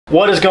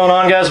What is going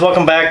on, guys?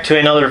 Welcome back to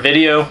another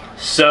video.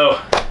 So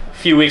a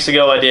few weeks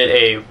ago I did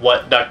a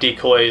what duck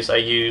decoys I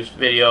use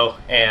video,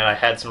 and I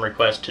had some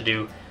requests to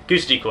do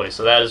goose decoys,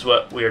 so that is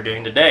what we are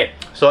doing today.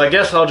 So I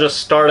guess I'll just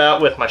start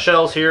out with my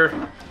shells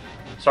here,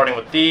 starting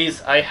with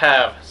these. I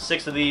have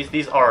 6 of these.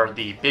 These are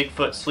the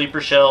Bigfoot sleeper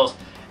shells,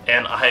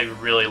 and I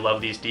really love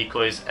these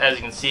decoys. As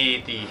you can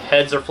see, the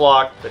heads are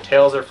flocked, the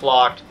tails are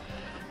flocked.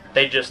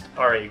 They just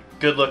are a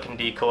good looking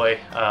decoy.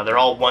 They're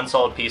all one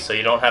solid piece, so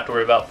you don't have to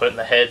worry about putting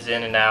the heads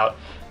in and out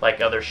like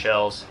other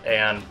shells,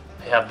 and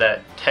they have that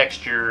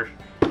texture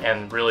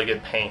and really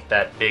good paint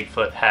that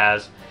Bigfoot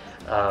has.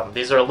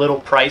 These are a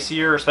little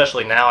pricier,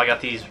 especially now. I got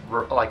these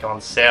like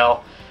on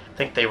sale. I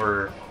think they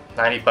were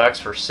 90 bucks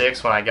for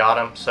 6 when I got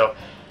them, so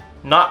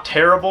not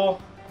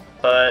terrible,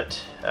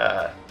 but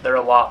they're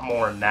a lot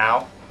more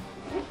now.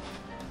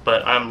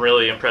 But I'm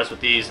really impressed with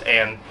these,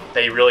 and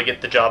they really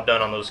get the job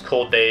done on those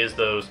cold days,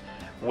 those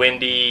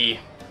windy,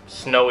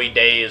 snowy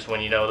days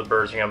when you know the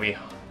birds are going to be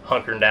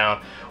hunkering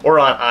down, or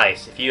on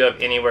ice. If you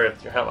have anywhere,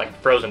 if you're hunting like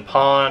a frozen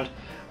pond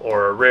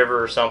or a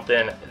river or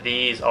something,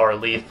 these are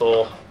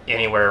lethal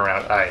anywhere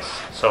around ice.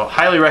 So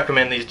highly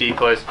recommend these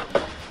decoys.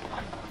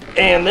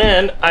 And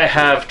then I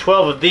have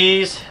 12 of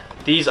these.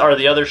 These are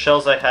the other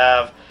shells I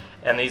have,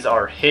 and these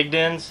are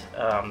Higdons.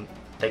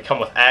 They come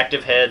with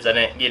active heads. I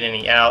didn't get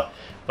any out,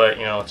 but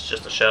you know, it's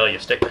just a shell. You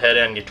stick the head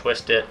in, you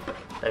twist it,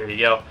 there you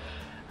go.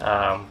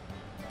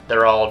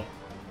 They're all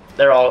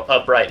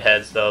upright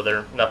heads though.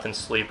 They're nothing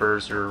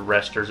sleepers or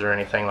resters or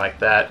anything like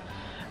that.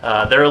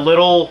 They're a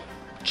little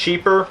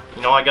cheaper.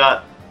 You know, I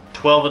got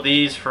 12 of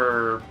these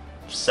for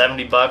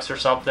 70 bucks or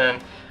something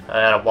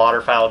at a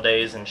Waterfowl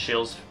Days in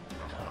Shields.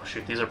 Oh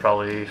shoot, these are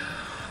probably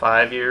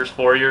 4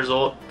 years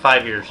old,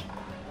 5 years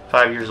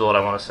old, I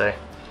want to say.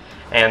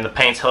 And the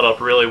paint's held up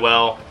really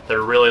well.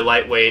 They're really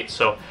lightweight,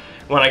 so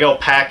when I go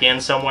pack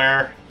in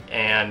somewhere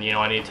and you know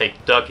I need to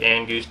take duck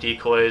and goose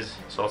decoys,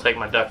 so I'll take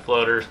my duck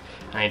floaters,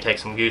 and I need to take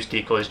some goose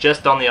decoys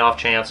just on the off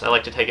chance. I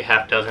like to take a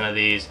half dozen of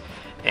these,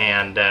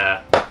 and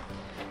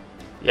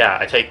yeah,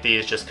 I take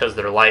these just because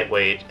they're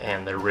lightweight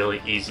and they're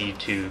really easy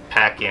to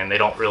pack in. They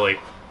don't really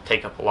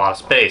take up a lot of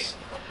space.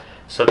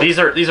 So these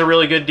are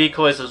really good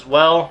decoys as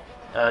well,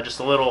 just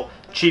a little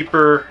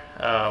cheaper.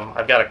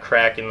 I've got a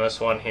crack in this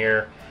one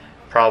here,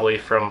 probably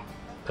from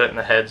putting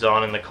the heads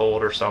on in the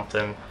cold or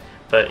something.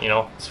 But you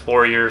know, it's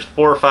 4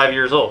 or 5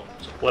 years old.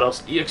 So what else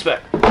do you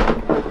expect?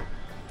 So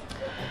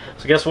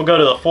I guess we'll go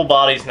to the full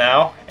bodies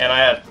now. And I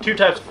have 2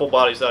 types of full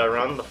bodies that I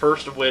run. The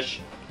first of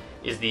which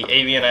is the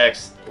Avian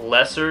X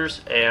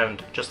Lessers,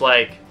 and just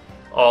like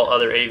all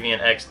other Avian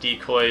X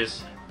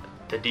decoys,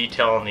 the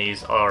detail on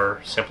these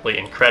are simply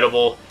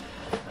incredible.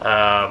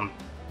 I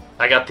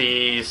got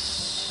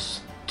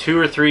these 2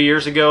 or 3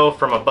 years ago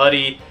from a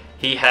buddy.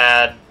 He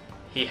had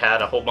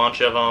a whole bunch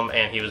of them,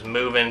 and he was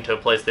moving to a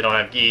place they don't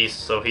have geese,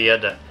 so he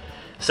had to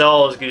sell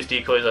all his goose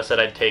decoys. I said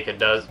I'd take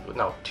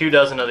 2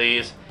 dozen of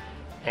these,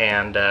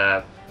 and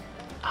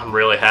I'm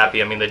really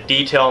happy. I mean, the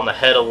detail on the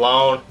head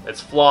alone, it's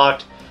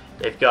flocked.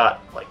 They've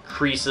got like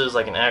creases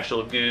like an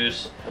actual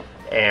goose,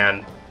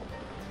 and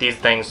these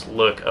things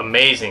look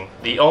amazing.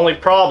 The only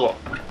problem,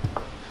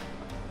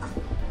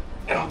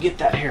 and I'll get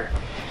that here,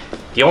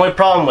 the only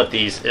problem with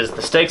these is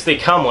the stakes they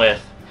come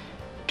with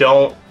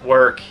don't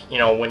work, you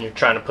know, when you're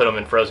trying to put them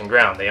in frozen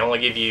ground. They only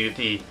give you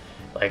the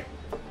like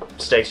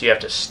stakes you have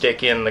to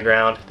stick in the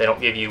ground. They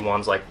don't give you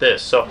ones like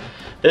this. So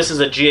this is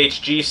a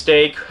GHG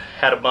stake,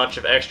 had a bunch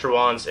of extra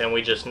ones, and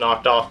we just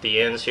knocked off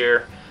the ends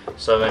here.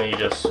 So then you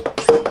just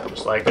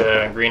like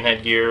a green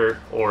headgear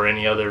or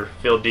any other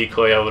field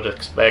decoy I would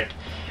expect,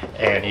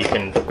 and you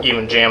can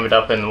even jam it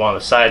up in one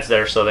of the sides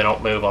there so they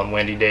don't move on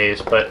windy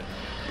days. But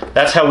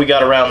that's how we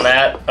got around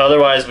that.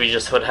 Otherwise we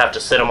just would have to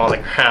sit them on the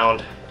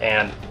ground,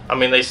 and I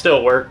mean, they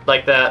still work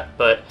like that,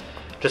 but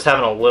just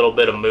having a little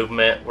bit of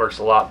movement works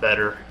a lot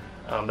better.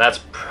 That's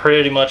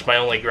pretty much my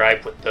only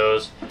gripe with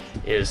those,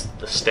 is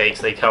the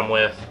stakes they come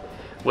with,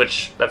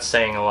 which that's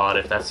saying a lot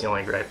if that's the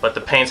only gripe. But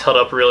the paint's held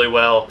up really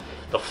well.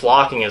 The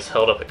flocking is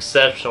held up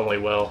exceptionally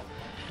well.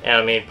 And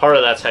I mean, part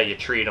of that's how you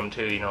treat them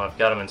too. You know, I've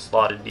got them in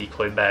slotted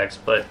decoy bags,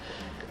 but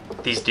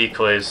these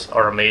decoys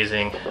are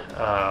amazing.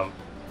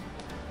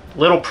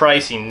 Little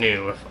pricey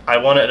new. If I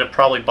wanted to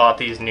probably bought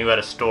these new at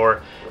a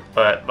store,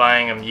 but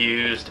buying them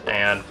used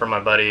and from my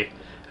buddy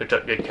who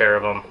took good care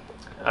of them,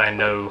 I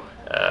know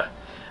I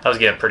was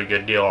getting a pretty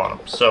good deal on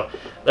them. So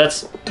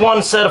that's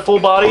 1 set of full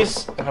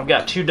bodies. I've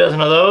got 2 dozen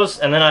of those,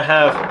 and then I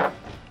have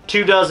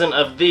 2 dozen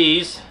of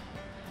these,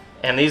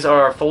 and these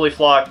are fully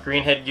flocked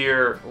green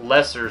headgear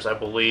Lessers, I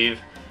believe,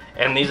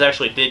 and these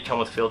actually did come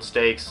with field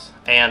stakes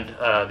and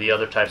the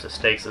other types of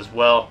stakes as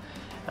well.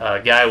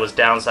 Guy was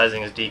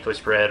downsizing his decoy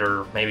spread,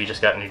 or maybe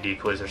just got new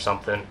decoys or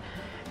something,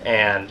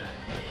 and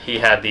he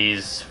had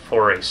these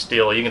for a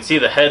steal. You can see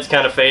the head's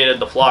kind of faded,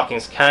 the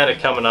flocking's kind of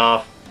coming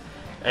off,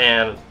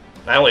 and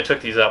I only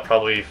took these out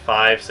probably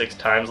 5-6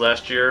 times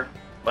last year.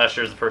 Last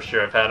year's the first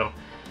year I've had them,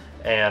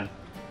 and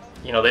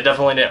you know, they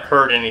definitely didn't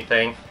hurt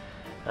anything.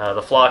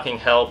 The flocking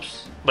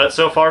helps, but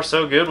so far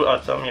so good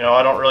with them. You know,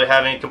 I don't really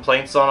have any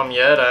complaints on them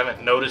yet. I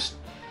haven't noticed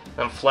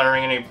them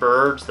flaring any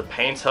birds. The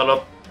paint's held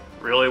up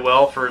really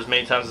well for as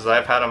many times as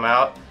I've had them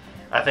out.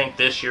 I think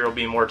this year will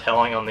be more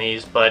telling on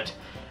these, but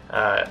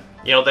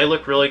you know, they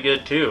look really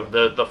good too.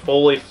 The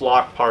fully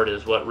flocked part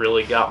is what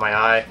really got my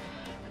eye,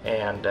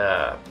 and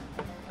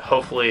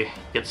hopefully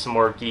get some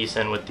more geese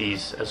in with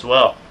these as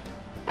well.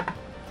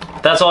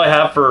 That's all I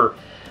have for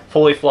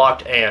fully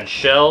flocked and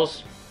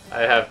shells.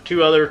 I have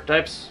two other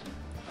types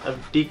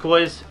of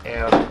decoys,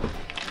 and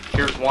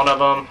here's one of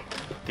them.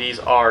 These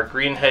are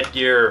green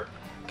headgear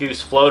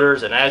Goose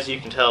floaters, and as you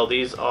can tell,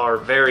 these are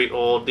very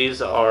old.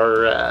 These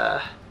are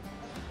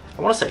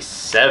I want to say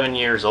 7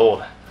 years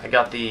old. I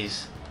got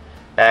these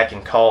back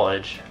in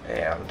college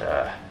and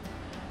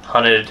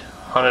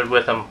hunted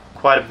with them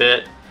quite a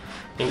bit.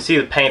 You can see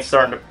the paint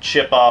starting to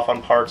chip off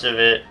on parts of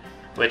it,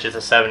 which is a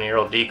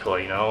 7-year-old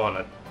decoy, you know, and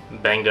I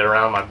banged it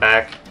around my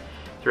back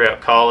throughout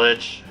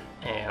college,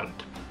 and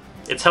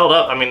it's held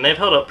up. I mean, they've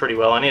held up pretty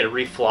well. I need to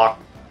reflock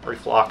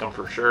them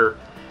for sure,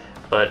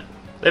 but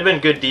they've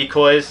been good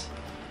decoys.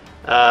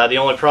 The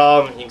only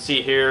problem, you can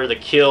see here, the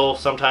kill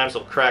sometimes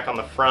will crack on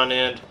the front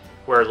end,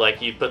 where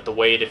like you put the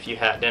weight if you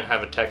didn't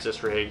have a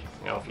Texas rig.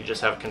 You know, if you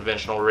just have a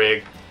conventional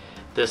rig,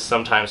 this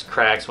sometimes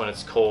cracks when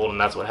it's cold, and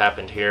that's what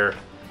happened here.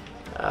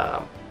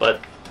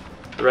 But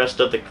the rest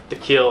of the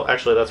kill,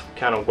 actually that's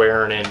kind of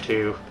wearing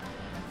into,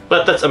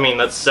 but that's, I mean,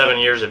 that's 7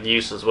 years of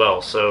use as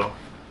well. So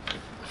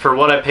for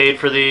what I paid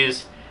for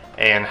these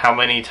and how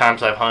many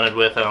times I've hunted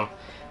with them,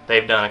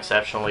 they've done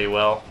exceptionally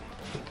well,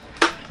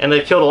 and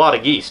they've killed a lot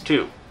of geese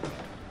too.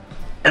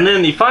 And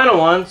then the final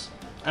ones,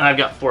 and I've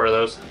got 4 of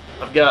those.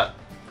 I've got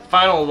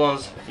final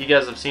ones. If you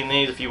guys have seen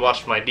these, if you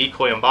watched my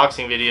decoy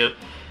unboxing video,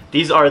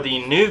 these are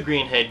the new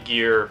green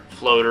headgear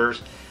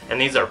floaters, and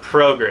these are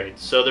pro grade,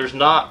 so there's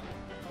not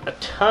a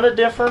ton of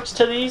difference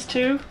to these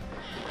two.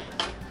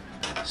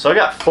 So I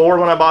got 4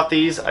 when I bought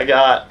these. I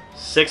got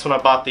 6 when I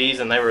bought these,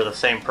 and they were the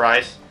same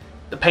price.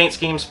 The paint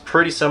scheme's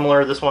pretty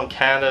similar. This one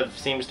kind of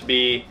seems to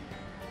be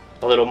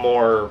a little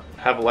more,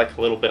 have like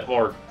a little bit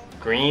more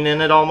green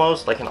in it,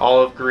 almost like an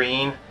olive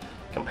green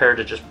compared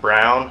to just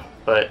brown.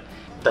 But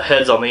the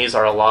heads on these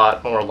are a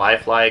lot more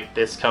lifelike.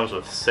 This comes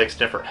with 6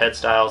 different head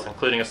styles,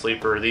 including a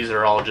sleeper. These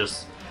are all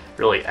just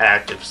really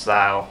active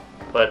style,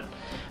 but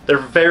they're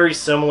very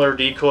similar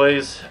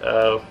decoys.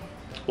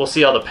 We'll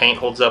see how the paint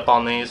holds up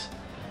on these.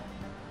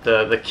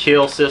 The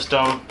kill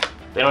system,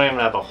 they don't even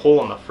have a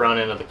hole in the front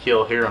end of the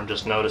kill here, I'm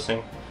just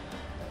noticing.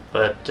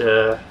 But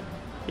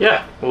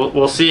yeah,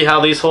 we'll see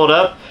how these hold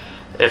up.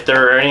 If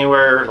they're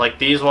anywhere like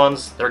these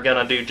ones, they're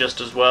gonna do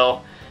just as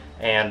well.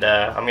 And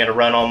I'm gonna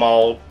run them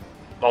all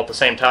at the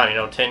same time. You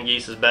know, 10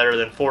 geese is better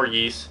than 4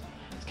 geese.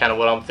 It's kind of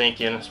what I'm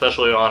thinking,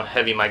 especially on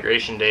heavy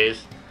migration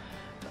days.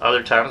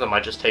 Other times I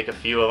might just take a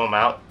few of them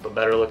out, the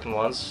better looking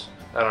ones.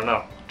 I don't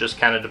know, just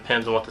kind of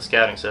depends on what the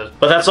scouting says.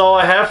 But that's all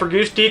I have for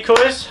goose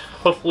decoys.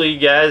 Hopefully you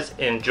guys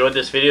enjoyed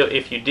this video.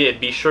 If you did,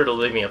 be sure to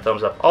leave me a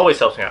thumbs up. Always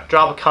helps me out.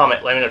 Drop a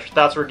comment, let me know what your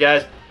thoughts were,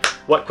 guys.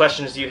 What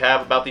questions do you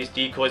have about these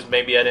decoys?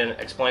 Maybe I didn't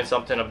explain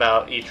something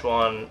about each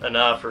one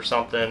enough or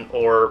something,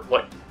 or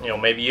what, you know,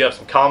 maybe you have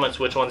some comments.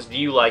 Which ones do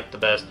you like the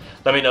best?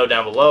 Let me know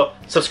down below.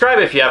 Subscribe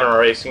if you haven't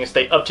already, so you can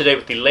stay up to date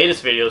with the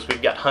latest videos.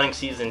 We've got hunting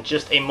season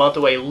just a month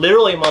away,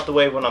 literally a month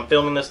away when I'm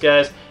filming this,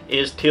 guys,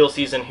 is teal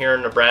season here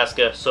in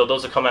Nebraska, so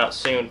those will come out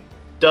soon.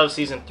 Dove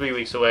season 3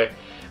 weeks away.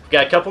 We've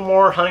got a couple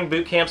more hunting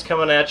boot camps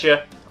coming at you,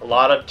 a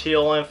lot of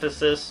teal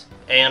emphasis.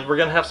 And we're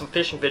going to have some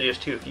fishing videos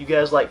too. If you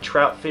guys like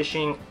trout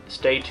fishing,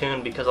 stay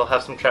tuned, because I'll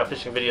have some trout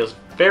fishing videos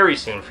very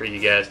soon for you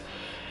guys.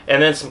 And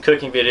then some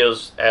cooking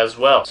videos as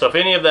well. So if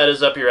any of that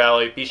is up your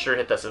alley, be sure to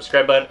hit that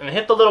subscribe button and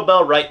hit the little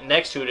bell right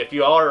next to it if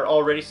you are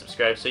already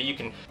subscribed, so you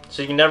can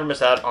never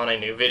miss out on a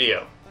new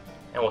video.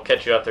 And we'll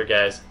catch you out there,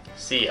 guys.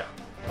 See ya.